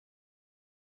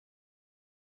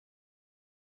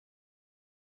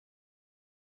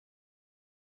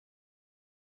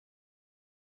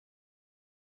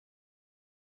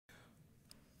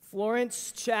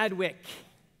Florence Chadwick,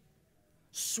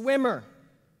 swimmer,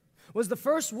 was the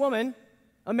first woman,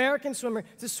 American swimmer,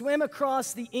 to swim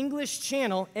across the English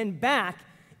Channel and back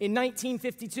in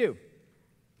 1952.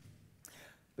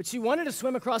 But she wanted to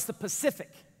swim across the Pacific.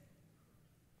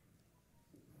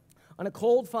 On a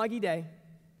cold, foggy day,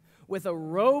 with a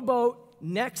rowboat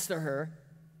next to her,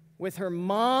 with her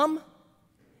mom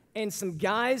and some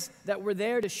guys that were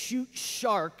there to shoot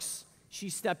sharks, she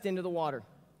stepped into the water,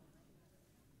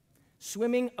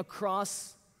 swimming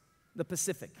across the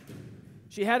Pacific.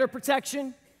 She had her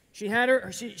protection, she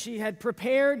had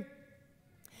prepared,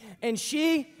 and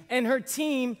she and her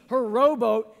team, her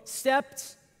rowboat,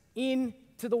 stepped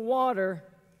into the water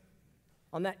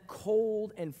on that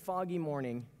cold and foggy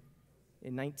morning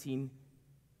in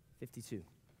 1952.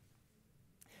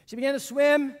 She began to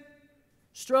swim,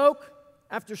 stroke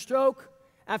after stroke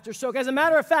after stroke. As a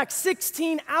matter of fact,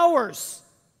 16 hours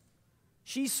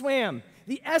she swam.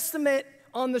 The estimate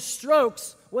on the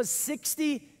strokes was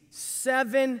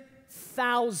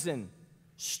 67,000.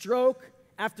 Stroke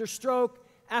after stroke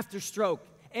after stroke.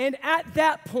 And at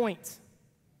that point,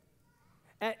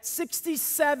 at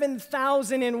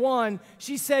 67,001,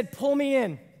 she said, "Pull me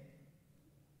in."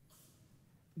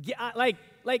 Like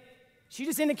she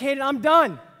just indicated, "I'm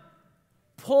done.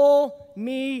 Pull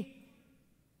me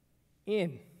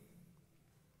in."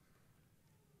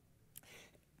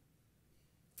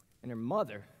 And her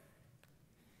mother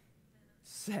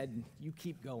said, "You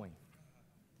keep going.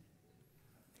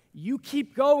 You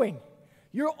keep going.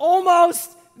 You're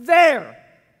almost there.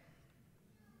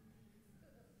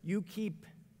 You keep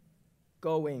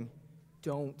going.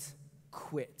 Don't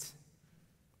quit."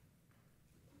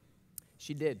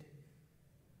 She did.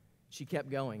 She kept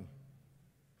going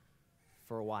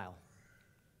for a while.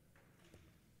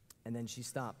 And then she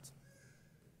stopped.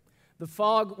 The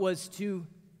fog was too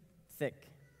thick.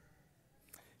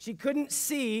 She couldn't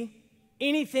see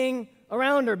anything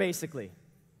around her, basically.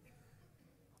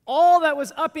 All that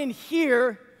was up in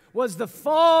here was the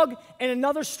fog and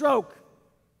another stroke.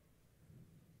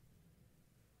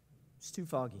 It's too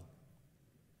foggy.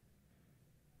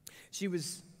 She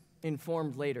was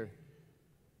informed later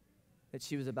that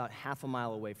she was about half a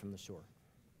mile away from the shore.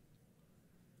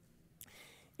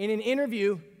 In an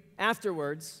interview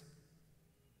afterwards,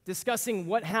 discussing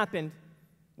what happened,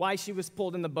 why she was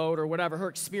pulled in the boat or whatever, her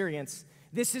experience,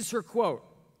 this is her quote: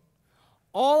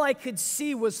 "All I could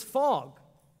see was fog.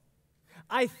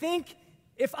 I think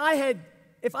if I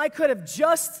could have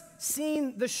just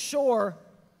seen the shore,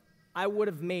 I would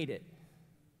have made it.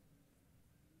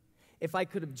 If I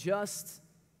could have just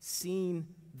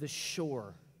seen the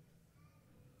shore,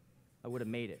 I would have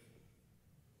made it."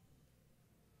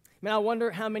 Man, I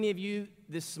wonder how many of you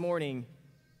this morning,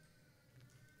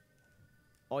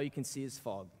 all you can see is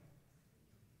fog.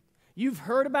 You've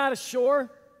heard about a shore.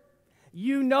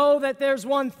 You know that there's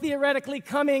one theoretically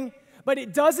coming, but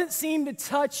it doesn't seem to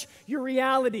touch your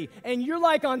reality. And you're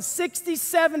like on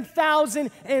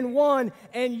 67,001,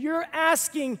 and you're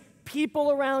asking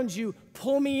people around you,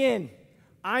 "Pull me in.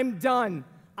 I'm done.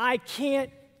 I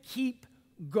can't keep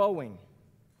going."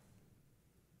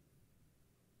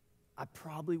 I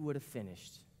probably would have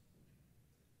finished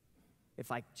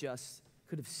if I just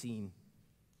could have seen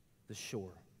the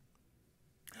shore.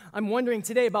 I'm wondering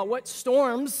today about what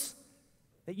storms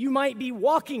that you might be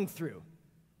walking through.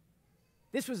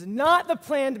 This was not the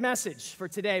planned message for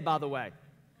today, by the way.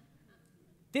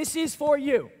 This is for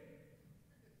you.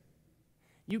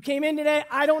 You came in today.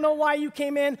 I don't know why you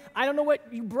came in. I don't know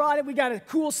what you brought in. We got a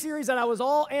cool series that I was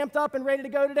all amped up and ready to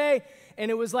go today. And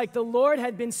it was like the Lord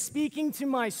had been speaking to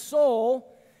my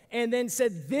soul and then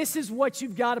said, "This is what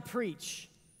you've got to preach."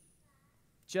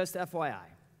 Just FYI.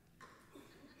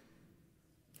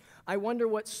 I wonder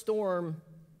what storm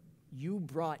you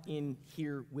brought in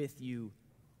here with you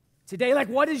today. Like,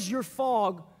 what does your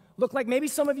fog look like? Maybe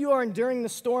some of you are enduring the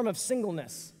storm of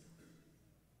singleness.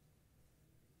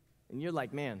 And you're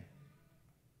like, "Man,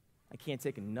 I can't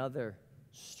take another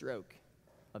stroke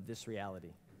of this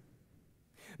reality."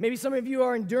 Maybe some of you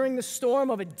are enduring the storm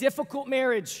of a difficult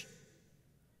marriage.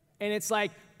 And it's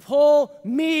like, "Pull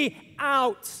me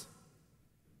out."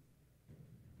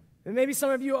 And maybe some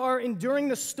of you are enduring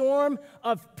the storm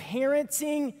of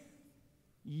parenting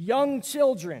young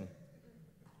children.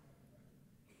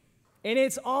 And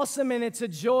it's awesome and it's a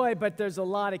joy, but there's a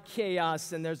lot of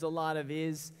chaos and there's a lot of,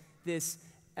 is this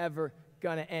ever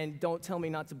gonna end? Don't tell me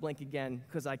not to blink again,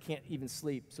 because I can't even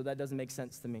sleep, so that doesn't make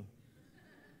sense to me.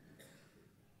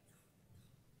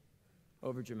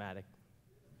 Overdramatic.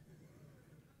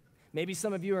 Maybe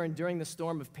some of you are enduring the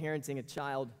storm of parenting a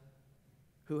child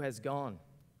who has gone,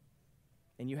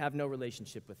 and you have no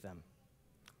relationship with them.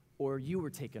 or you were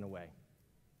taken away.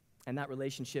 And that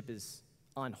relationship is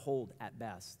on hold at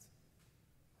best.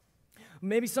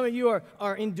 Maybe some of you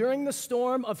are enduring the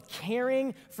storm of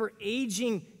caring for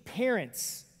aging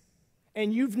parents,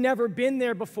 and you've never been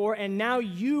there before, and now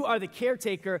you are the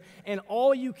caretaker, and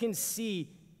all you can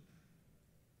see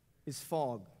is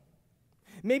fog.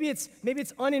 Maybe it's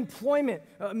unemployment,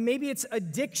 maybe it's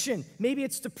addiction, maybe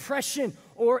it's depression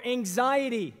or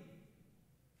anxiety.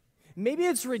 Maybe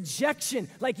it's rejection,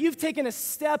 like you've taken a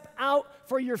step out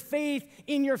for your faith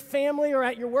in your family or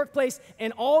at your workplace,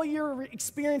 and all you're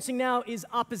experiencing now is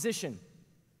opposition.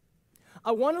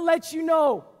 I want to let you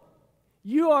know,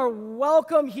 you are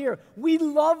welcome here. We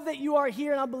love that you are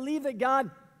here, and I believe that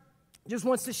God just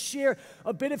wants to share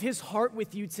a bit of his heart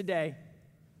with you today,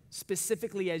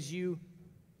 specifically as you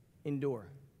endure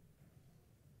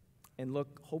and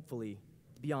look, hopefully,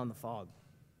 beyond the fog.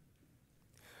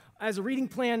 As a reading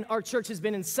plan, our church has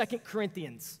been in 2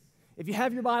 Corinthians. If you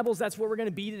have your Bibles, that's where we're going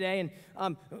to be today.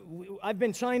 And I've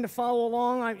been trying to follow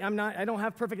along. I don't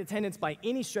have perfect attendance by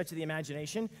any stretch of the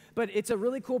imagination, but it's a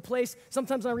really cool place.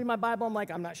 Sometimes when I read my Bible, I'm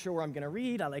like, I'm not sure where I'm going to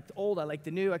read. I like the old, I like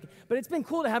the new. But it's been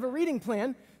cool to have a reading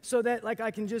plan so that I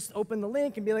can just open the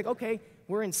link and be like, okay,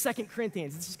 we're in 2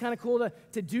 Corinthians. It's just kind of cool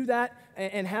to do that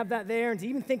and have that there. And to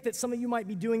even think that some of you might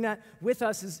be doing that with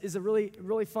us is a really,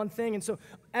 really fun thing. And so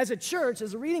as a church,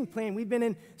 as a reading plan, we've been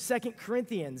in 2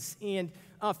 Corinthians. And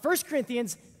 1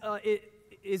 Corinthians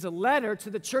is a letter to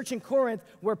the church in Corinth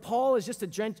where Paul is just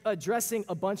addressing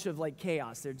a bunch of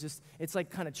chaos. It's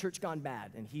like kind of church gone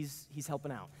bad, and he's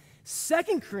helping out.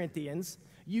 2 Corinthians,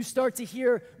 you start to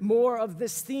hear more of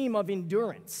this theme of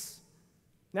endurance.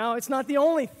 Now, it's not the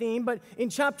only theme, but in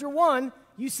chapter 1,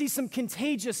 you see some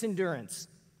contagious endurance.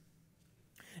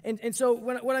 And so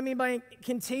what I mean by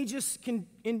contagious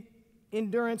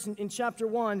endurance in chapter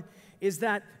 1 is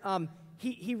that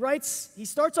he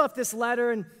starts off this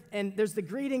letter, and there's the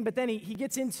greeting, but then he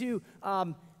gets into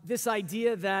this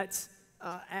idea that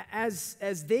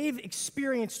as they've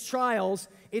experienced trials,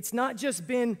 it's not just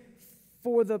been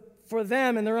for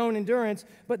them and their own endurance,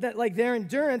 but that their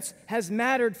endurance has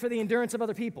mattered for the endurance of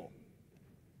other people.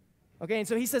 Okay, and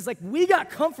so he says, we got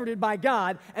comforted by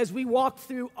God as we walked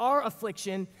through our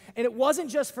affliction, and it wasn't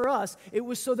just for us, it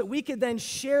was so that we could then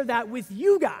share that with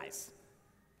you guys.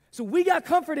 So we got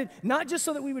comforted, not just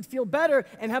so that we would feel better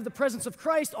and have the presence of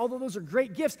Christ, although those are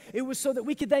great gifts, it was so that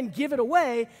we could then give it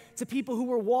away to people who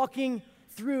were walking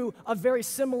through a very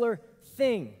similar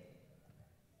thing.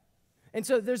 And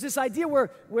so there's this idea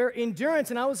where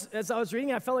endurance, and as I was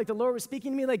reading, I felt like the Lord was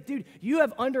speaking to me dude, you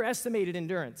have underestimated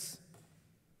endurance.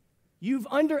 You've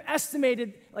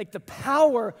underestimated the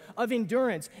power of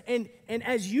endurance. And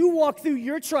as you walk through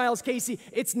your trials, Casey,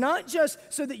 it's not just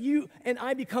so that you and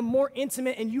I become more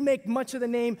intimate and you make much of the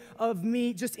name of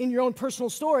me just in your own personal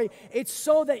story. It's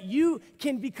so that you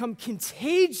can become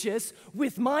contagious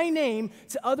with my name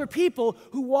to other people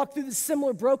who walk through the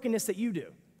similar brokenness that you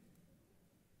do.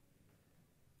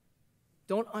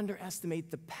 Don't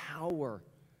underestimate the power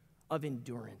of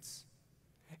endurance.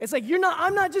 It's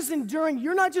I'm not just enduring,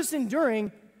 you're not just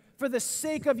enduring for the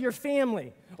sake of your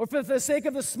family, or for the sake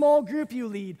of the small group you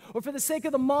lead, or for the sake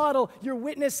of the model, your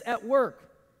witness at work.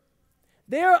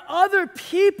 There are other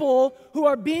people who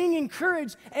are being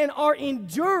encouraged and are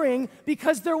enduring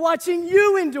because they're watching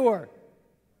you endure.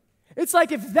 It's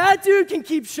if that dude can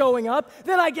keep showing up,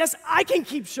 then I guess I can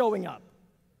keep showing up.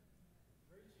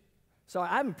 So I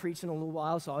haven't preached in a little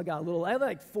while, so I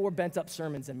have 4 bent up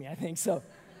sermons in me, I think, so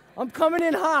I'm coming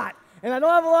in hot, and I don't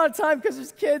have a lot of time because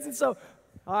there's kids, and so,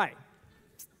 all right.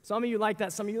 Some of you like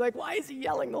that. Some of you why is he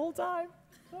yelling the whole time?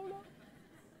 I don't know.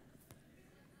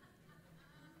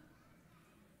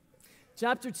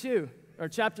 Chapter 2, or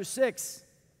chapter 6.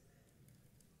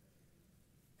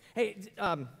 Hey,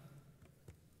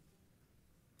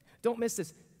 don't miss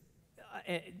this.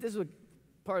 This is what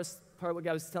part of what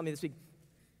God was telling me this week.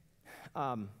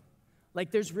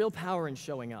 There's real power in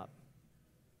showing up,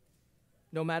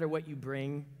 no matter what you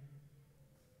bring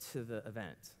to the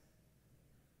event.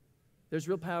 There's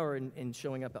real power in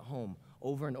showing up at home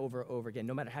over and over and over again,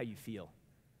 no matter how you feel.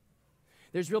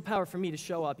 There's real power for me to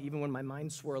show up even when my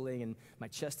mind's swirling and my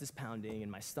chest is pounding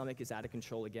and my stomach is out of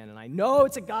control again. And I know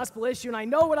it's a gospel issue and I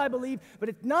know what I believe, but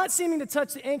it's not seeming to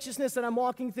touch the anxiousness that I'm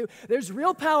walking through. There's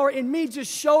real power in me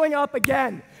just showing up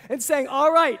again and saying,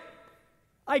 all right,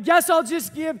 I guess I'll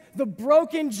just give the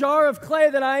broken jar of clay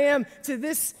that I am to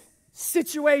this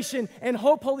situation and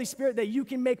hope, Holy Spirit, that you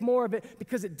can make more of it,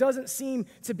 because it doesn't seem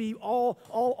to be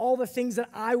all the things that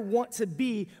I want to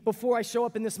be before I show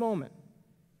up in this moment.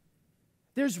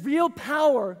 There's real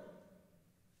power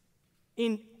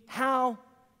in how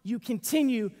you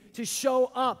continue to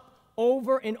show up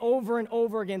over and over and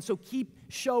over again. So keep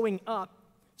showing up.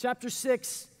 Chapter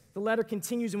 6, the letter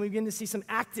continues, and we begin to see some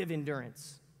active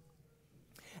endurance.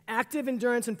 Active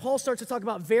endurance, and Paul starts to talk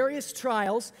about various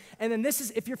trials, and then this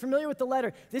is, if you're familiar with the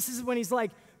letter, this is when he's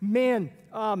like, man,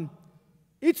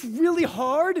 it's really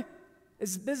hard.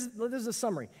 This is a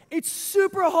summary. It's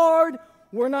super hard.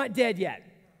 We're not dead yet.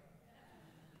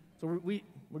 So we're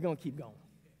going to keep going.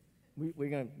 We're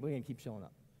going to keep showing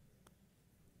up.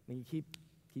 And you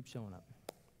keep showing up.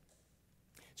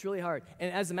 It's really hard.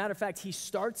 And as a matter of fact, he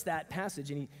starts that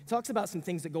passage and he talks about some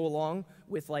things that go along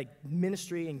with like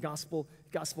ministry and gospel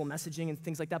messaging and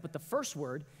things like that. But the first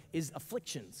word is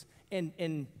afflictions.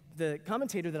 And the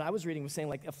commentator that I was reading was saying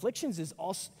like afflictions is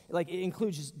also, like it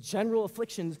includes just general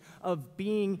afflictions of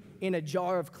being in a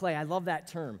jar of clay. I love that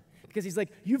term because he's like,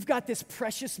 you've got this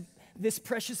precious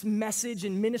message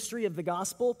and ministry of the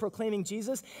gospel, proclaiming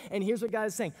Jesus, and here's what God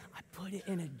is saying. I put it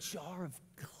in a jar of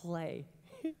clay.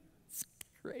 It's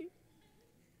great.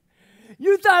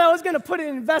 You thought I was going to put it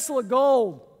in a vessel of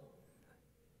gold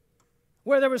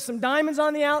where there was some diamonds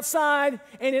on the outside,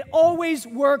 and it always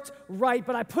worked right,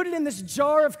 but I put it in this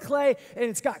jar of clay, and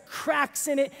it's got cracks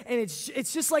in it, and it's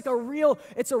just like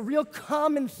it's a real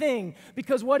common thing,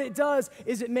 because what it does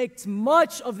is it makes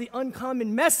much of the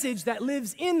uncommon message that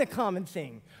lives in the common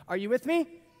thing. Are you with me?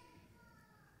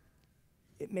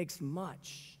 It makes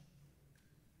much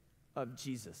of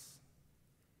Jesus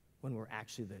when we're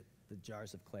actually the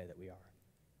jars of clay that we are.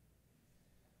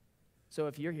 So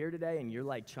if you're here today and you're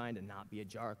like trying to not be a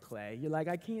jar of clay, you're like,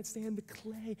 I can't stand the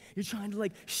clay. You're trying to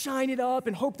like shine it up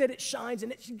and hope that it shines.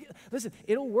 And listen,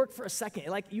 it'll work for a second.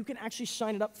 Like you can actually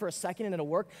shine it up for a second and it'll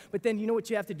work. But then you know what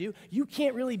you have to do? You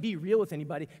can't really be real with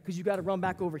anybody because you got to run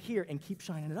back over here and keep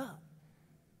shining it up.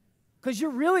 Because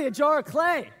you're really a jar of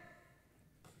clay.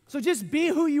 So just be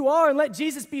who you are and let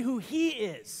Jesus be who he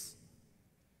is.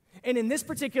 And in this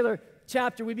particular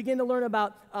chapter, we begin to learn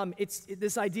about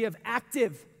this idea of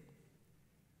active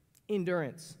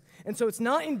endurance. And so it's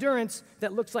not endurance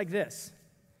that looks like this.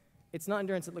 It's not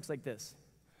endurance that looks like this.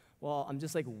 Well, I'm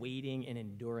just like waiting and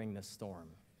enduring the storm.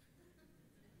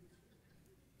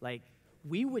 Like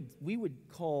we would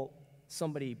call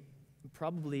somebody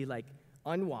probably like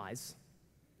unwise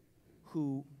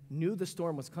who knew the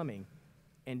storm was coming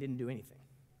and didn't do anything.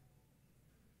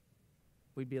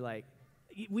 We'd be like,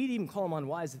 we'd even call them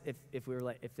unwise if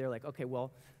they're like, okay,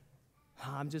 well,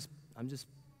 I'm just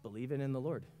believing in the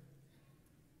Lord.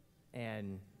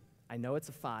 And I know it's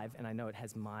a 5, and I know it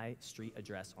has my street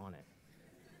address on it.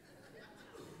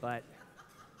 But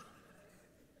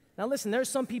now listen, there's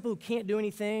some people who can't do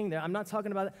anything. I'm not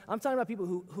talking about it. I'm talking about people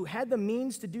who had the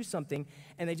means to do something,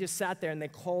 and they just sat there and they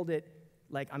called it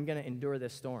like, I'm going to endure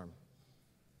this storm.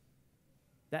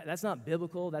 That's not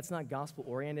biblical. That's not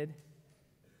gospel-oriented.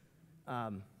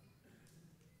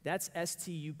 That's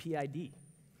STUPID.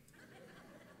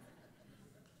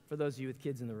 For those of you with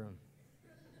kids in the room.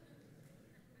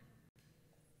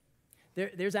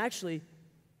 There's actually,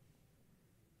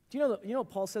 do you know what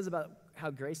Paul says about how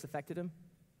grace affected him?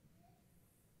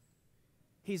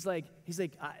 He's like,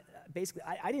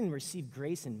 I didn't receive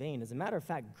grace in vain. As a matter of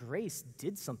fact, grace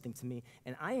did something to me,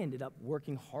 and I ended up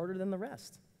working harder than the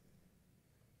rest.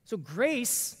 So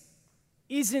grace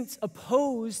isn't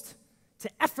opposed to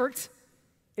effort,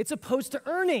 it's opposed to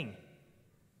earning.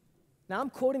 Now, I'm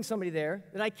quoting somebody there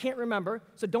that I can't remember,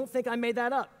 so don't think I made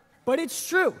that up, but it's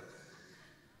true.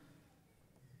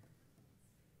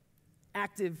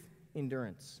 Active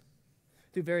endurance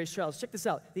through various trials. Check this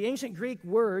out. The ancient Greek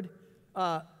word,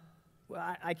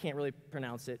 I can't really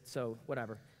pronounce it, so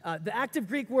whatever. The active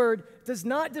Greek word does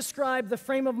not describe the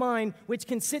frame of mind which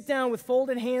can sit down with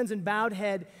folded hands and bowed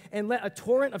head and let a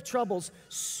torrent of troubles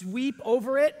sweep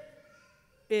over it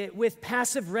with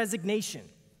passive resignation.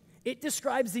 It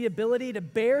describes the ability to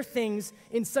bear things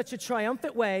in such a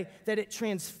triumphant way that it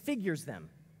transfigures them,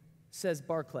 says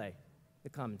Barclay, the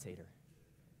commentator.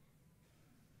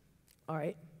 All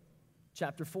right,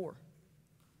 chapter 4.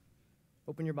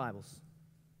 Open your Bibles.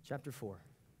 Chapter 4.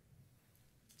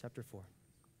 Chapter 4.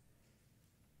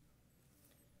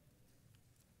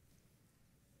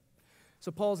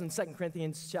 So Paul's in 2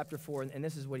 Corinthians chapter 4, and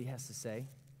this is what he has to say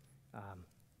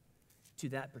to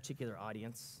that particular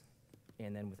audience,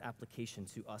 and then with application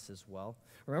to us as well.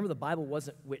 Remember, the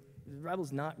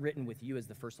Bible's not written with you as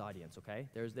the first audience, okay?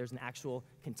 There's an actual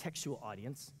contextual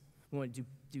audience. We want to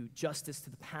do justice to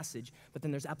the passage, but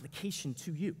then there's application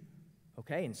to you,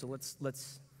 okay? And so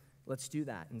let's do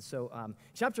that. And so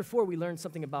chapter 4, we learned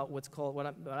something about what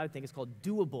I think is called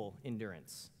doable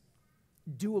endurance.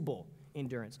 Doable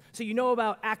endurance. So you know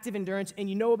about active endurance, and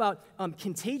you know about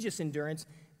contagious endurance.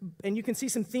 and you can see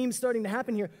some themes starting to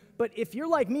happen here. But if you're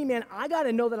like me, man, I got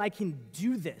to know that I can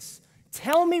do this.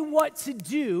 Tell me what to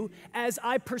do as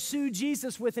I pursue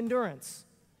Jesus with endurance.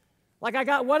 Like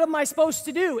what am I supposed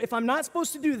to do? If I'm not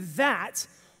supposed to do that,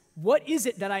 what is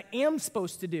it that I am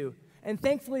supposed to do? And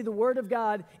thankfully, the Word of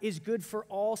God is good for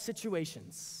all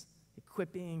situations,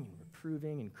 equipping and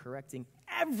reproving and correcting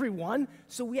everyone,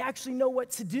 so we actually know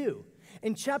what to do.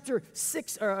 And chapter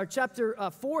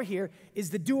 4 here is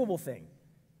the doable thing.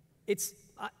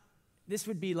 This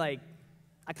would be like,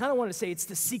 I kind of want to say it's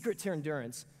the secret to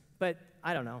endurance, but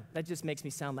I don't know. That just makes me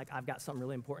sound like I've got something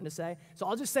really important to say. So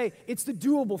I'll just say it's the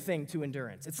doable thing to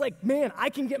endurance. It's like, man, I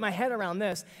can get my head around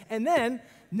this. And then,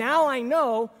 now I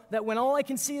know that when all I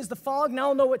can see is the fog, now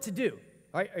I'll know what to do.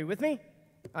 All right, are you with me?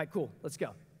 All right, cool, let's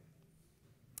go.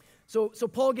 So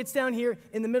Paul gets down here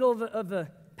in the middle of the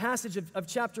passage of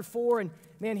chapter 4, and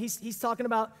man, he's talking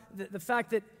about the fact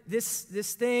that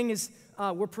this thing is,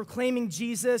 we're proclaiming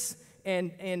Jesus,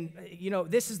 and you know,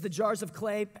 this is the jars of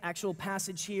clay, actual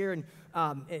passage here, and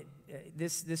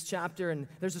this chapter, and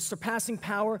there's a surpassing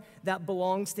power that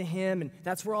belongs to him, and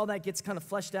that's where all that gets kind of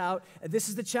fleshed out. This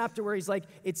is the chapter where he's like,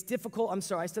 it's difficult. I'm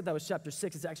sorry, I said that was chapter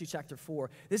 6. It's actually chapter 4.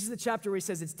 This is the chapter where he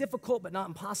says it's difficult but not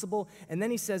impossible, and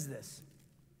then he says this.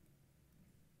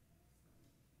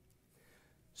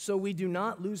 So we do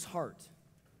not lose heart.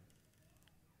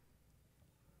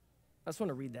 I just want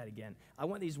to read that again. I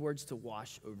want these words to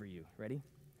wash over you. Ready?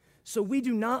 So we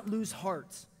do not lose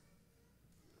heart.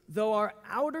 Though our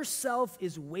outer self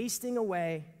is wasting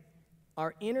away,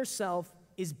 our inner self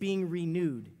is being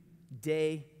renewed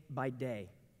day by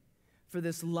day. For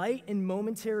this light and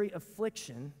momentary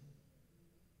afflictions,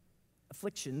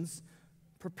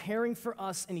 preparing for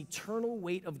us an eternal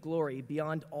weight of glory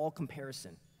beyond all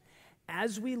comparison.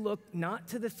 As we look not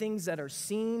to the things that are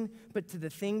seen, but to the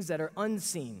things that are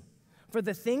unseen. For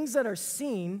the things that are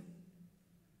seen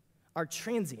are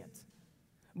transient,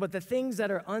 but the things that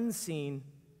are unseen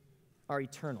are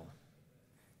eternal.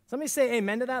 Somebody say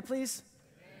amen to that, please.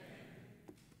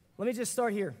 Amen. Let me just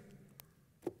start here.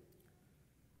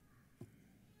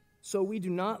 So we do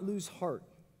not lose heart.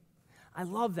 I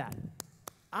love that.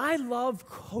 I love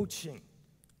coaching.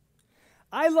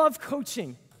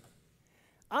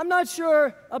 I'm not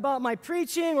sure about my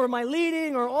preaching or my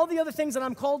leading or all the other things that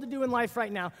I'm called to do in life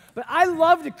right now, but I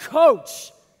love to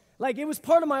coach. Like, it was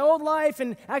part of my old life,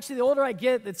 and actually the older I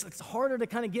get, it's harder to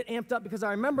kind of get amped up because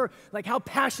I remember like how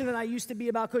passionate I used to be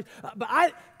about coaching.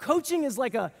 Coaching is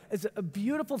like a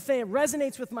beautiful thing. It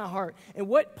resonates with my heart. And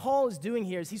what Paul is doing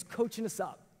here is he's coaching us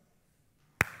up.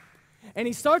 And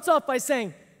he starts off by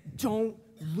saying, don't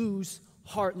lose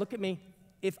heart. Look at me.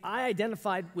 If I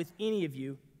identified with any of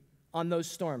you on those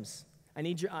storms, I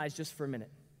need your eyes just for a minute.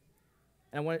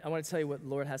 And I want to tell you what the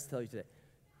Lord has to tell you today.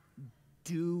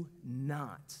 Do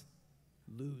not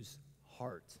lose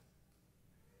heart.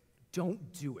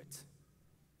 Don't do it.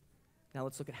 Now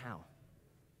let's look at how.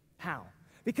 How?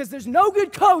 Because there's no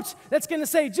good coach that's going to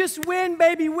say, just win,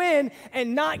 baby, win,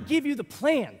 and not give you the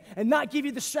plan and not give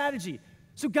you the strategy.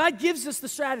 So God gives us the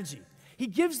strategy. He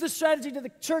gives the strategy to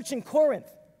the church in Corinth.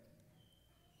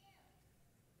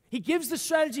 He gives the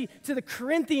strategy to the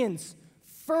Corinthians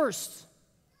first,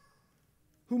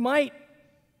 who might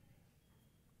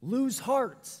lose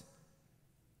heart,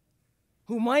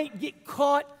 who might get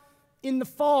caught in the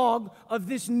fog of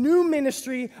this new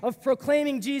ministry of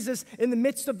proclaiming Jesus in the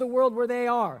midst of the world where they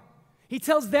are. He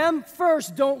tells them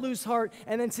first, don't lose heart,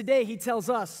 and then today he tells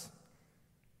us,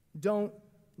 don't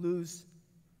lose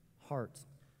heart.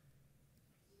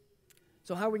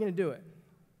 So how are we going to do it?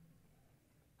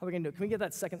 How are we going to do it? Can we get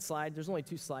that second slide? There's only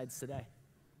 2 slides today.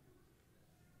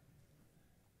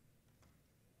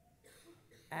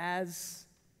 As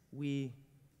we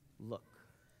look.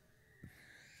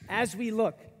 As we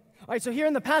look. All right, so here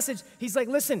in the passage, he's like,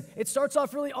 listen, it starts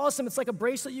off really awesome. It's like a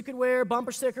bracelet you could wear,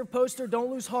 bumper sticker, poster, don't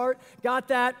lose heart. Got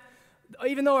that.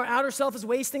 Even though our outer self is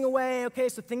wasting away, okay,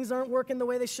 so things aren't working the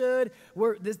way they should.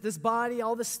 This body,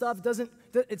 all this stuff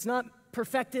it's not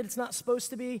perfected. It's not supposed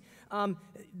to be.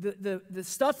 The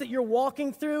stuff that you're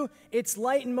walking through, it's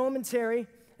light and momentary.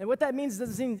 And what that means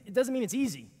it doesn't mean it's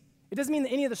easy. It doesn't mean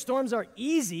that any of the storms are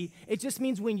easy. It just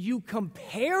means when you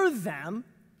compare them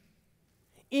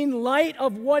in light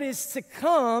of what is to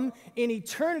come in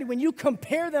eternity, when you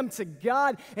compare them to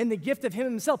God and the gift of Him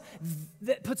Himself,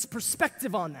 that puts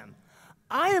perspective on them.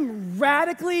 I am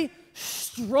radically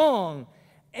strong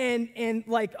and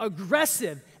like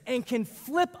aggressive and can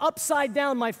flip upside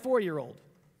down my 4-year-old.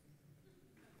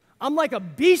 I'm like a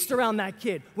beast around that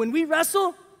kid. When we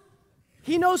wrestle,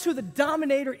 he knows who the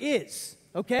dominator is.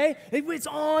 okay? It's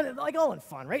on, like all in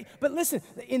fun, right? But listen,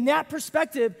 in that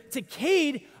perspective, to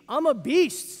Cade, I'm a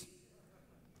beast.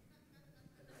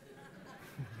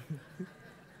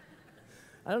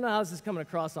 I don't know how this is coming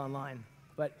across online,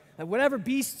 but whatever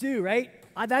beasts do, right?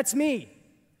 That's me.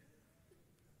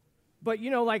 But,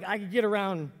 like I could get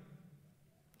around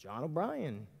John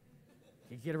O'Brien. I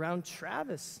could get around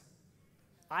Travis.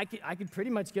 I could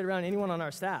pretty much get around anyone on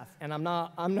our staff, and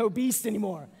I'm no beast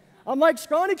anymore. I'm like,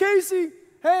 Scrawny Casey,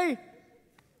 hey,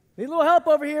 need a little help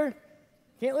over here.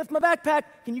 Can't lift my backpack.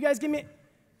 Can you guys give me...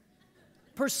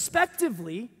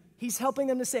 Perspectively, he's helping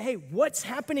them to say, hey, what's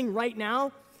happening right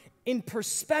now in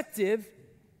perspective,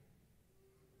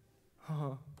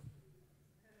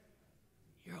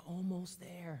 you're almost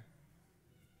there.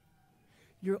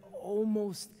 You're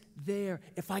almost there.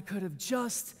 If I could have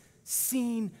just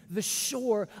seen the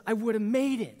shore, I would have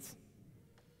made it.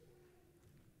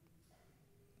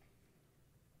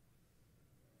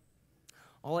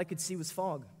 All I could see was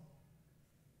fog.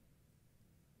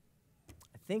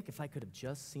 I think if I could have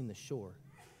just seen the shore,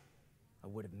 I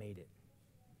would have made it.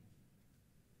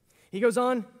 He goes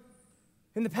on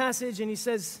in the passage and he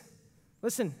says,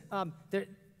 listen,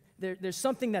 there's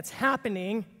something that's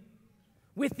happening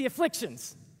with the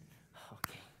afflictions.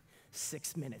 Okay,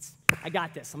 6 minutes. I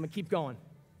got this. I'm going to keep going.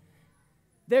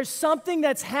 There's something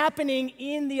that's happening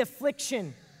in the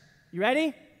affliction. You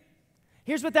ready?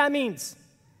 Here's what that means.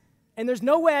 And there's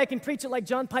no way I can preach it like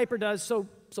John Piper does, so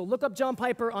look up John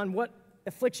Piper on what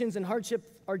afflictions and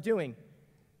hardship are doing.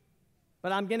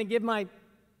 But I'm going to give my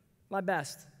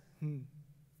best.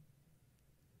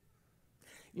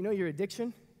 Your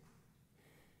addiction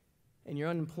and your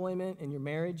unemployment and your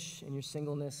marriage and your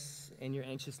singleness and your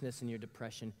anxiousness and your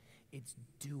depression, it's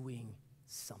doing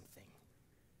something.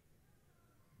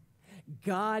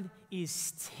 God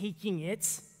is taking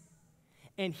it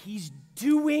and he's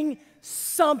doing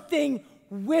something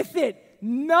with it.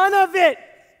 None of it,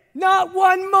 not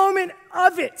one moment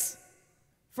of it,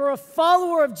 for a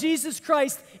follower of Jesus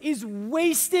Christ is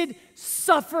wasted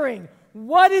suffering.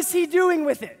 What is he doing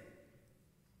with it?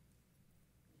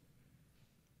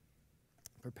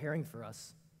 Preparing for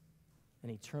us an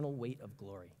eternal weight of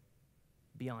glory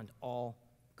beyond all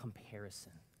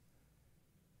comparison.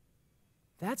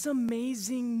 That's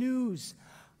amazing news.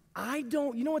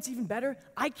 You know what's even better?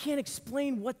 I can't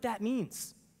explain what that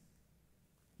means.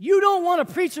 You don't want a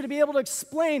preacher to be able to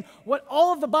explain what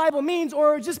all of the Bible means,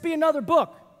 or it would just be another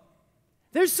book.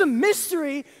 There's some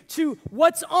mystery to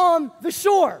what's on the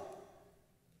shore.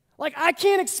 Like, I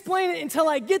can't explain it until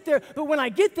I get there, but when I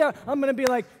get there, I'm going to be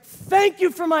like, thank you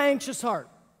for my anxious heart.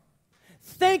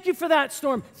 Thank you for that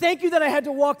storm. Thank you that I had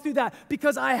to walk through that,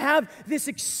 because I have this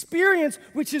experience,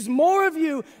 which is more of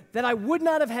you, that I would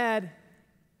not have had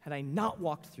I not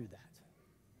walked through that.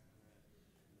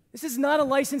 This is not a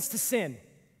license to sin.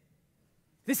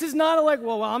 This is not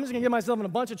well, I'm just going to get myself in a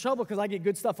bunch of trouble because I get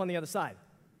good stuff on the other side.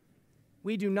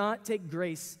 We do not take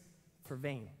grace for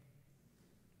vain.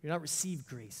 You do not receive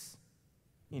grace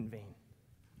in vain.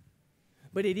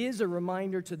 But it is a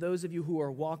reminder to those of you who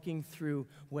are walking through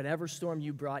whatever storm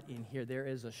you brought in here, there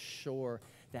is a shore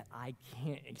that I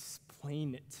can't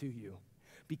explain it to you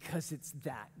because it's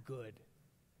that good.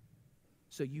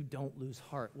 So you don't lose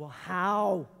heart. Well,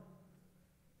 how?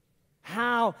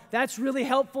 How? That's really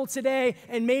helpful today.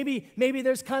 And maybe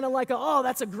there's kind of like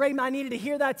that's a great, I needed to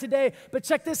hear that today. But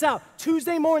check this out.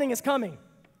 Tuesday morning is coming.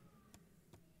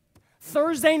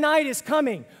 Thursday night is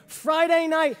coming. Friday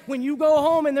night, when you go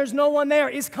home and there's no one there,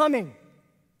 is coming.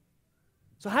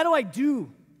 So how do I do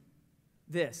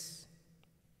this?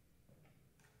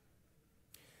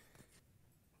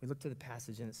 We look to the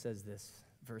passage and it says this,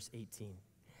 verse 18.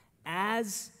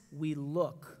 As we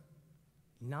look,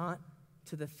 not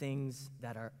to the things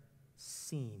that are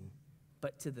seen,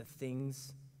 but to the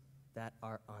things that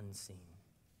are unseen.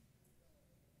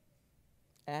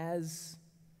 As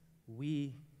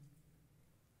we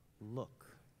look.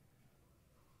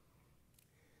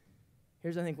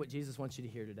 Here's, I think, what Jesus wants you to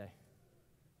hear today.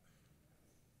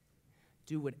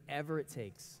 Do whatever it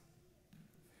takes.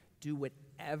 Do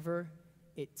whatever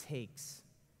it takes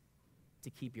to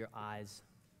keep your eyes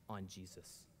on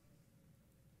Jesus.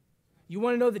 You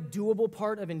want to know the doable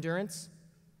part of endurance?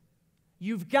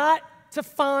 You've got to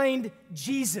find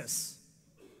Jesus.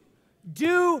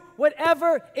 Do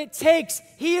whatever it takes.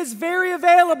 He is very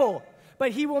available,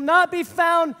 but he will not be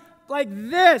found like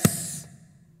this.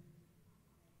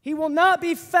 He will not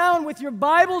be found with your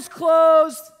Bibles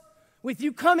closed, with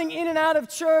you coming in and out of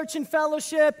church and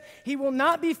fellowship. He will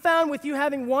not be found with you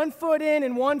having one foot in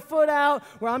and one foot out,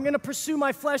 where I'm going to pursue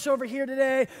my flesh over here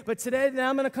today, but today now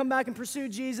I'm going to come back and pursue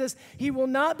Jesus. He will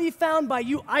not be found by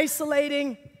you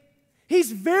isolating.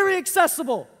 He's very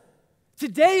accessible.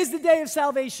 Today is the day of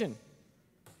salvation.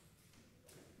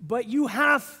 But you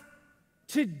have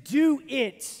to do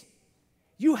it.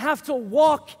 You have to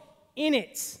walk in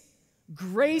it.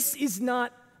 Grace is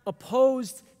not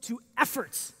opposed to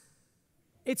effort.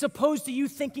 It's opposed to you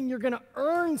thinking you're going to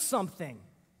earn something.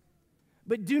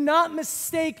 But do not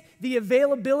mistake the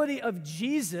availability of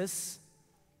Jesus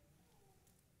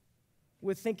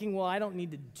with thinking, well, I don't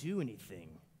need to do anything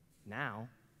now.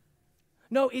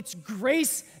 No, it's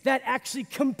grace that actually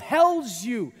compels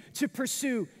you to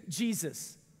pursue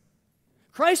Jesus.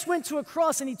 Christ went to a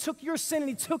cross and he took your sin and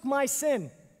he took my sin.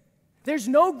 There's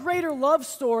no greater love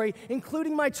story,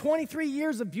 including my 23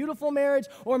 years of beautiful marriage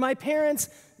or my parents,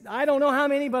 I don't know how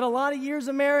many, but a lot of years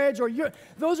of marriage,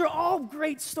 those are all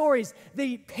great stories.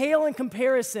 They pale in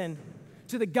comparison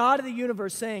to the God of the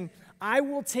universe saying, I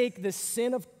will take the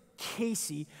sin of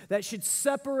Casey that should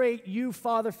separate you,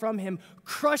 Father, from him,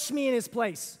 crush me in his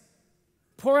place,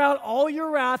 pour out all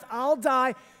your wrath, I'll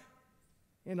die,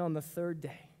 and on the third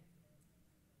day,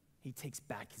 he takes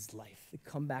back his life, the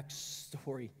comeback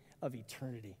story of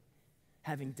eternity,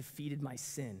 having defeated my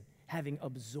sin, having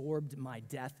absorbed my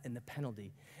death and the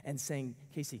penalty, and saying,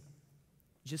 Casey,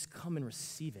 just come and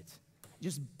receive it.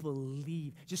 Just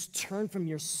believe. Just turn from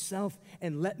yourself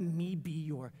and let me be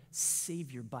your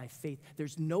Savior by faith.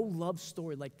 There's no love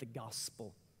story like the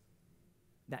gospel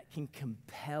that can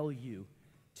compel you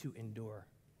to endure.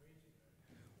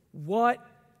 What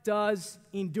does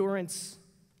endurance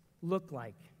look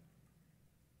like?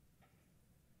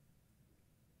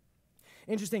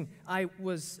 Interesting, I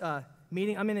was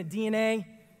meeting, I'm in a DNA,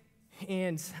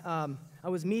 and I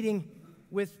was meeting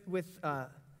with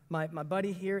my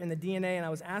buddy here in the DNA, and I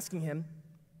was asking him,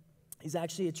 he's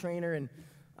actually a trainer and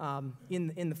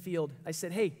in the field. I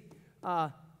said, hey,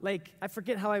 like, I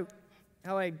forget how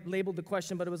I labeled the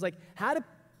question, but it was like,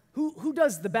 who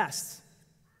does the best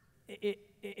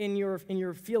in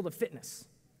your field of fitness?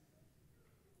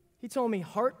 He told me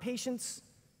heart patients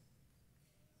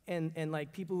and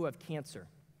like people who have cancer.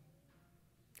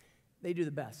 They do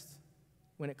the best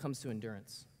when it comes to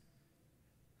endurance.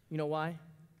 You know why?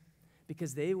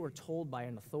 Because they were told by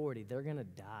an authority they're going to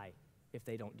die if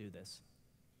they don't do this.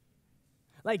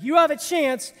 Like, you have a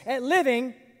chance at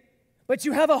living, but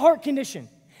you have a heart condition.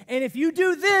 And if you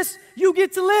do this, you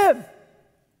get to live.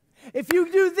 If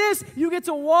you do this, you get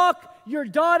to walk your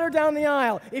daughter down the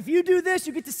aisle. If you do this,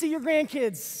 you get to see your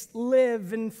grandkids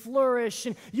live and flourish,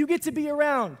 and you get to be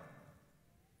around.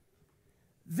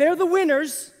 They're the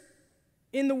winners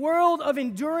in the world of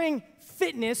enduring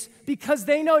fitness because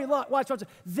they know, watch,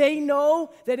 they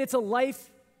know that it's a life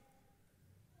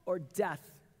or death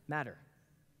matter.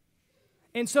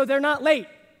 And so they're not late,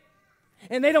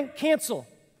 and they don't cancel,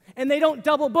 and they don't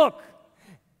double book,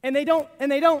 and they don't,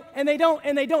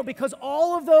 because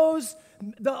all of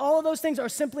those things are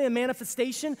simply a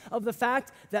manifestation of the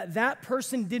fact that that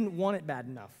person didn't want it bad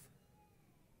enough.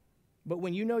 But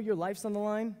when you know your life's on the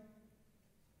line,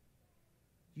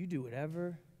 you do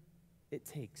whatever it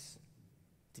takes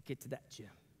to get to that gym.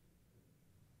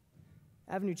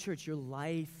 Avenue Church, your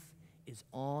life is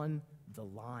on the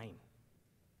line.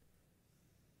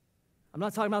 I'm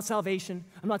not talking about salvation.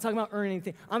 I'm not talking about earning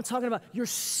anything. I'm talking about your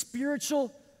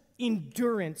spiritual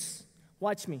endurance.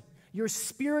 Watch me. Your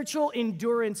spiritual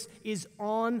endurance is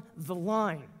on the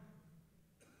line.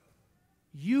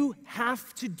 You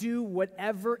have to do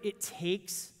whatever it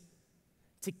takes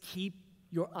to keep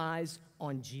your eyes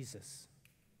on Jesus,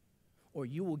 or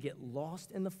you will get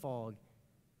lost in the fog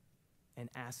and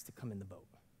asked to come in the boat.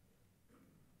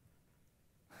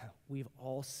 We've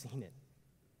all seen it.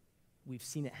 We've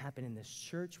seen it happen in this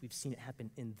church. We've seen it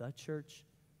happen in the church.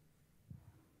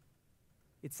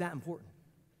 It's that important.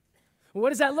 Well, what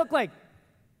does that look like?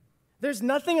 There's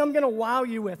nothing I'm going to wow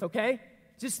you with, okay?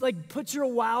 Just like put your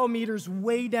wow meters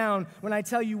way down when I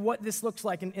tell you what this looks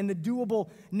like and the doable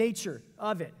nature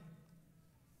of it.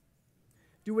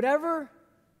 Do whatever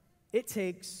it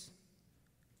takes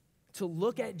to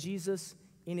look at Jesus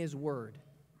in his word.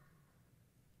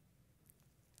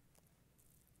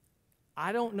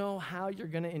 I don't know how you're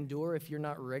going to endure if you're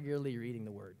not regularly reading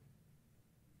the word.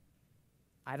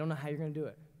 I don't know how you're going to do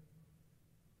it.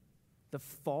 The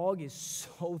fog is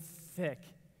so thick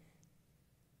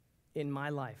in my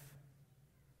life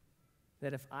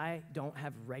that if I don't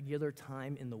have regular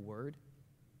time in the word,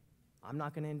 I'm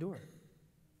not going to endure it.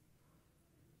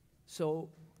 So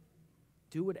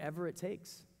do whatever it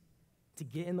takes. to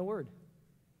get in the Word.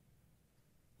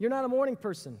 You're not a morning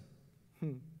person.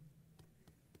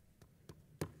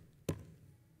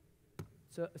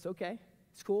 So it's okay.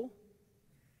 It's cool.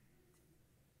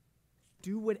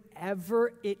 Do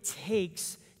whatever it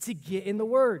takes to get in the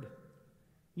Word.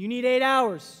 You need 8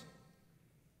 hours.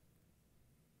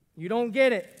 You don't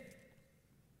get it.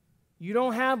 You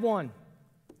don't have one.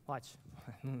 Watch.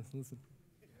 Listen.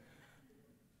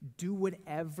 Do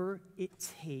whatever it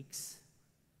takes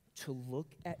to look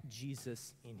at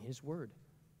Jesus in His Word.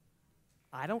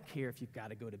 I don't care if you've got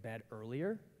to go to bed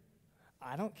earlier.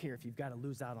 I don't care if you've got to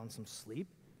lose out on some sleep.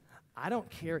 I don't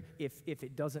care if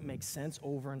it doesn't make sense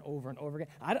over and over and over again.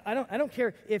 I don't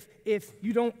care if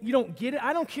you don't get it.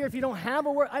 I don't care if you don't have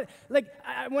a word.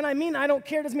 When I mean I don't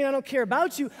care, it doesn't mean I don't care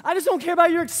about you. I just don't care about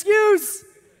your excuse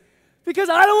because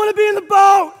I don't want to be in the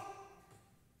boat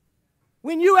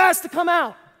when you ask to come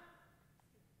out.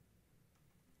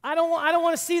 I don't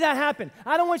want to see that happen.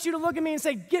 I don't want you to look at me and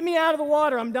say, "Get me out of the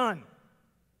water. I'm done."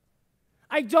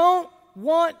 I don't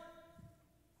want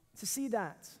to see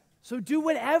that. So do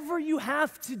whatever you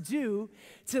have to do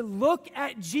to look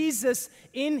at Jesus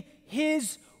in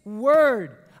His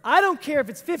Word. I don't care if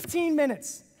it's 15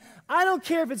 minutes. I don't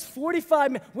care if it's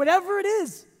 45 minutes. Whatever it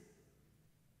is.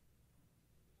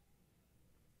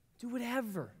 Do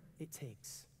whatever it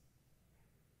takes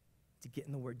to get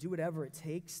in the Word. Do whatever it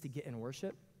takes to get in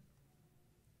worship.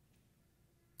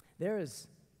 There is,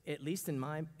 at least in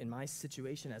my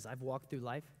situation as I've walked through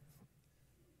life,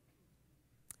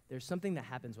 there's something that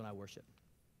happens when I worship.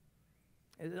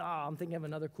 I'm thinking of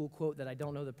another cool quote that I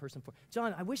don't know the person for.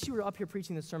 John, I wish you were up here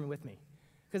preaching this sermon with me,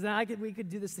 because then we could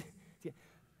do this.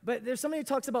 But there's somebody who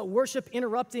talks about worship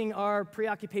interrupting our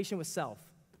preoccupation with self,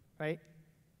 right?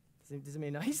 Does it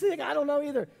mean no? He's like, I don't know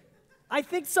either. I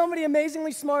think somebody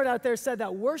amazingly smart out there said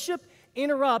that worship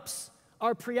interrupts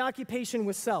our preoccupation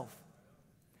with self.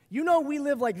 You know we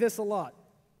live like this a lot.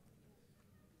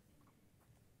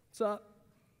 So,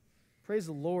 praise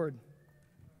the Lord.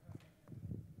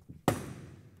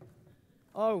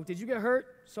 Oh, did you get hurt?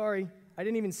 Sorry, I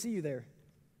didn't even see you there.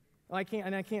 Oh, I can't,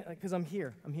 because I'm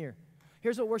here.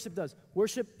 Here's what worship does.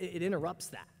 Worship, it interrupts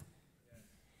that.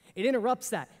 It interrupts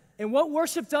that. And what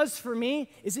worship does for me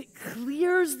is it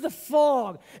clears the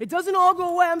fog. It doesn't all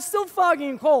go away. I'm still foggy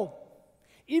and cold.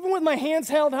 Even with my hands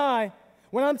held high,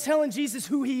 when I'm telling Jesus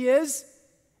who He is,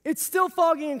 it's still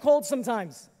foggy and cold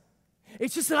sometimes.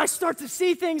 It's just that I start to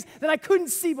see things that I couldn't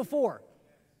see before.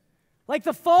 Like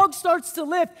the fog starts to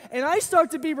lift, and I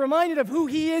start to be reminded of who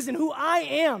He is and who I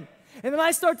am. And then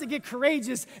I start to get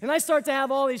courageous, and I start to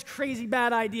have all these crazy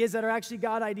bad ideas that are actually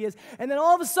God ideas. And then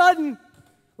all of a sudden,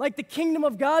 like the kingdom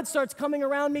of God starts coming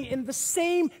around me, and the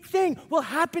same thing will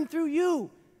happen through you.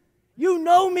 You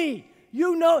know me.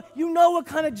 You know what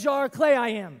kind of jar of clay I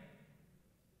am.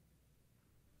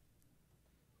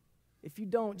 If you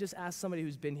don't, just ask somebody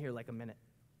who's been here like a minute.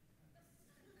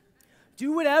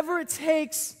 Do whatever it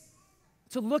takes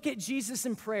to look at Jesus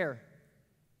in prayer.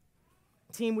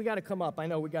 Team, we got to come up. I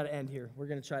know we got to end here. We're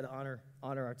going to try to honor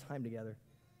our time together.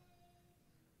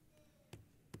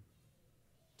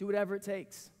 Do whatever it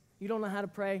takes. You don't know how to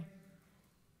pray?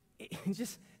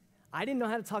 I didn't know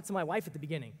how to talk to my wife at the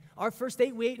beginning. Our first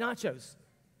date, we ate nachos,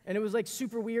 and it was like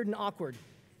super weird and awkward.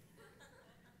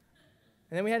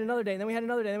 And then we had another day, and then we had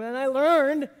another day, and then I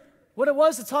learned what it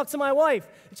was to talk to my wife.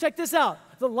 Check this out.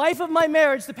 The life of my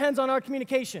marriage depends on our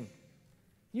communication.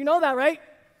 You know that, right?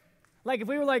 Like if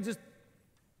we were like just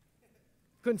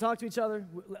couldn't talk to each other,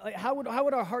 like how would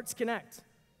our hearts connect?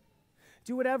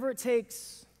 Do whatever it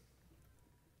takes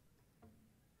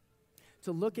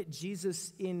to look at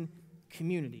Jesus in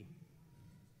community.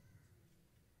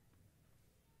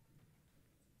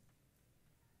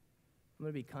 I'm going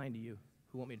to be kind to you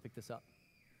who want me to pick this up.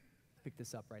 Pick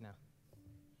this up right now.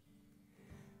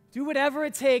 Do whatever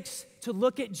it takes to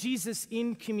look at Jesus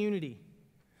in community.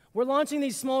 We're launching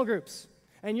these small groups,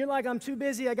 and you're like, I'm too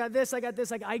busy, I got this. Like,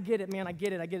 I get it, man, I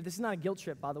get it. This is not a guilt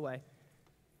trip, by the way.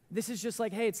 This is just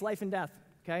like, hey, it's life and death,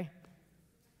 okay?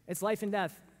 It's life and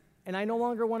death. And I no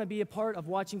longer want to be a part of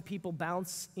watching people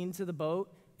bounce into the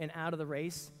boat and out of the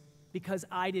race because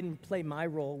I didn't play my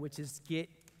role, which is get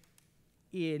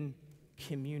in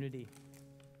community.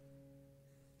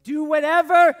 Do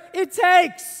whatever it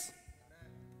takes.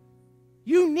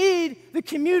 You need the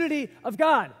community of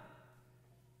God.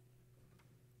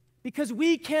 Because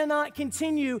we cannot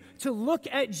continue to look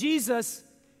at Jesus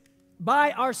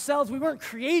by ourselves. We weren't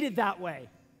created that way.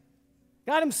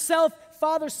 God Himself,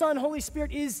 Father, Son, Holy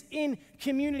Spirit is in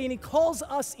community, and He calls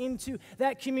us into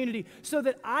that community so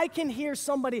that I can hear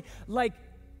somebody like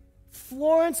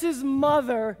Florence's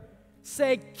mother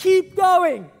say, keep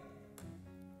going.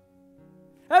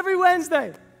 Every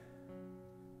Wednesday.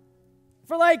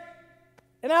 For like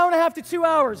an hour and a half to 2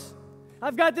 hours.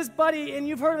 I've got this buddy, and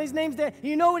you've heard his name's Dan.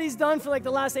 You know what he's done for like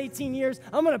the last 18 years?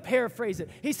 I'm going to paraphrase it.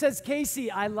 He says, Casey,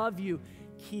 I love you.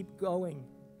 Keep going.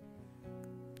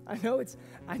 I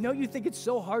know you think it's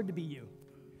so hard to be you.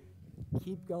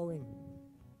 Keep going.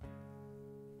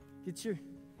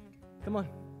 Come on,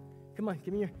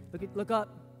 give me your, look up.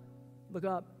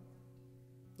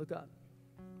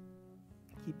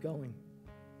 Keep going.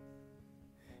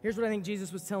 Here's what I think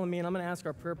Jesus was telling me, and I'm going to ask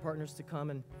our prayer partners to come,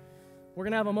 and we're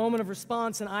going to have a moment of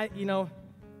response, and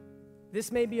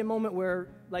this may be a moment where,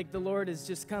 like, the Lord has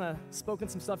just kind of spoken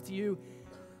some stuff to you,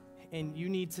 and you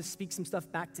need to speak some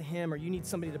stuff back to him, or you need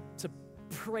somebody to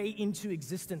pray into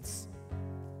existence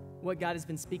what God has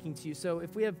been speaking to you. So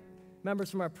if we have members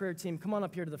from our prayer team, come on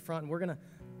up here to the front, and we're going to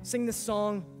sing this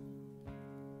song,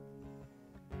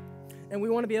 and we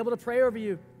want to be able to pray over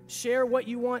you, share what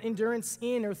you want endurance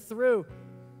in or through,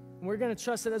 and we're going to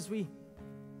trust that as we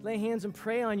lay hands and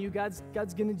pray on you, God's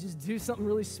going to just do something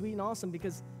really sweet and awesome,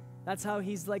 because that's how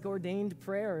he's like ordained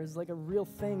prayer is like a real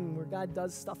thing where God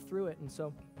does stuff through it. And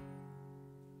so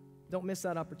don't miss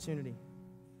that opportunity.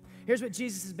 Here's what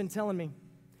Jesus has been telling me.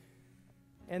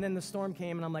 And then the storm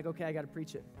came, and I'm like, okay, I got to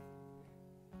preach it.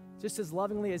 Just as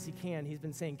lovingly as he can, he's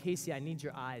been saying, Casey, I need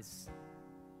your eyes.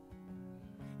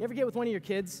 You ever get with one of your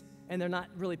kids and they're not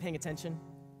really paying attention?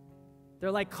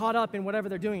 They're like caught up in whatever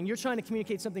they're doing, and you're trying to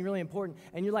communicate something really important,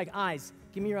 and you're like, eyes,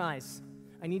 give me your eyes.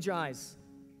 I need your eyes.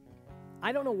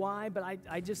 I don't know why, but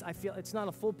I feel it's not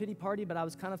a full pity party, but I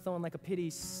was kind of throwing like a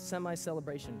pity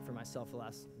semi-celebration for myself the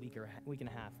last week and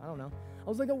a half. I don't know. I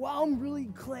was like, wow, I'm really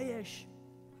clayish.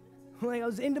 Like I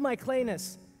was into my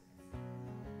clayness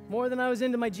more than I was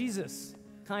into my Jesus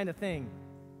kind of thing.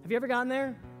 Have you ever gotten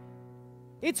there?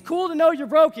 It's cool to know you're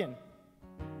broken.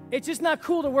 It's just not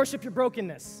cool to worship your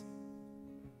brokenness.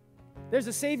 There's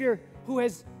a Savior who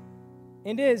has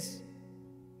and is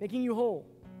making you whole.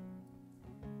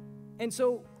 And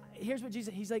so here's what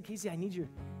Jesus, he's like, Casey, I need your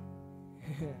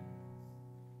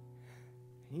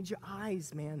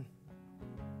eyes, man.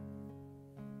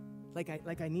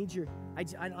 I need your,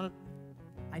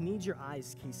 I need your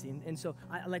eyes, Casey. And so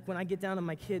like when I get down on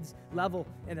my kids' level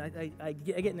and I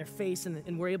get in their face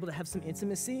and we're able to have some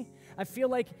intimacy, I feel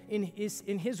like in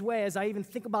his way, as I even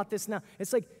think about this now,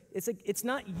 it's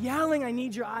not yelling, I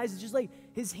need your eyes. It's just like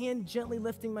his hand gently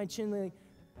lifting my chin, like,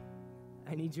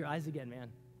 I need your eyes again, man.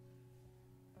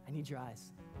 I need your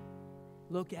eyes.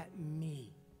 Look at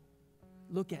me.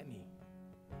 Look at me.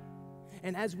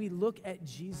 And as we look at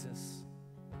Jesus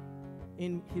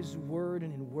in his word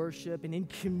and in worship and in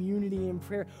community and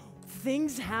prayer,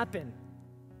 things happen.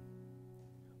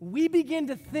 We begin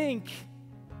to think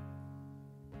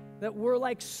that we're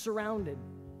like surrounded.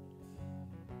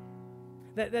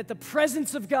 That the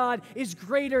presence of God is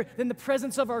greater than the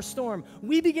presence of our storm.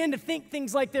 We begin to think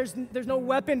things like there's no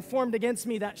weapon formed against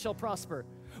me that shall prosper.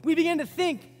 We begin to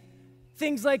think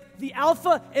things like the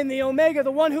Alpha and the Omega,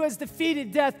 the one who has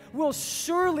defeated death, will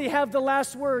surely have the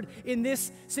last word in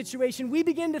this situation. We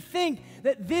begin to think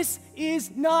that this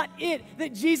is not it,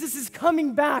 that Jesus is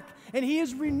coming back and he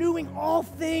is renewing all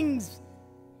things,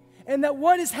 and that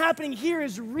what is happening here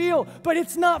is real, but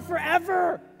it's not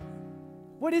forever.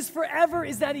 What is forever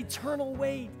is that eternal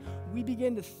wait. We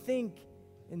begin to think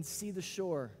and see the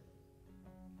shore.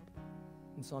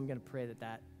 And so I'm going to pray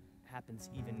that happens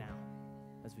even now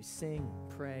as we sing,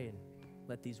 pray, and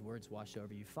let these words wash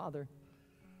over you. Father,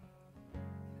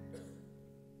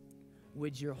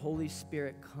 would your Holy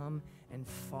Spirit come and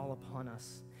fall upon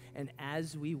us? And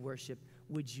as we worship,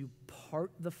 would you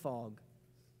part the fog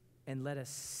and let us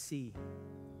see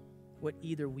what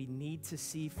either we need to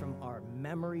see from our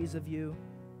memories of you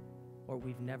or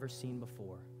we've never seen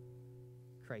before.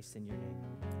 Christ, in your name.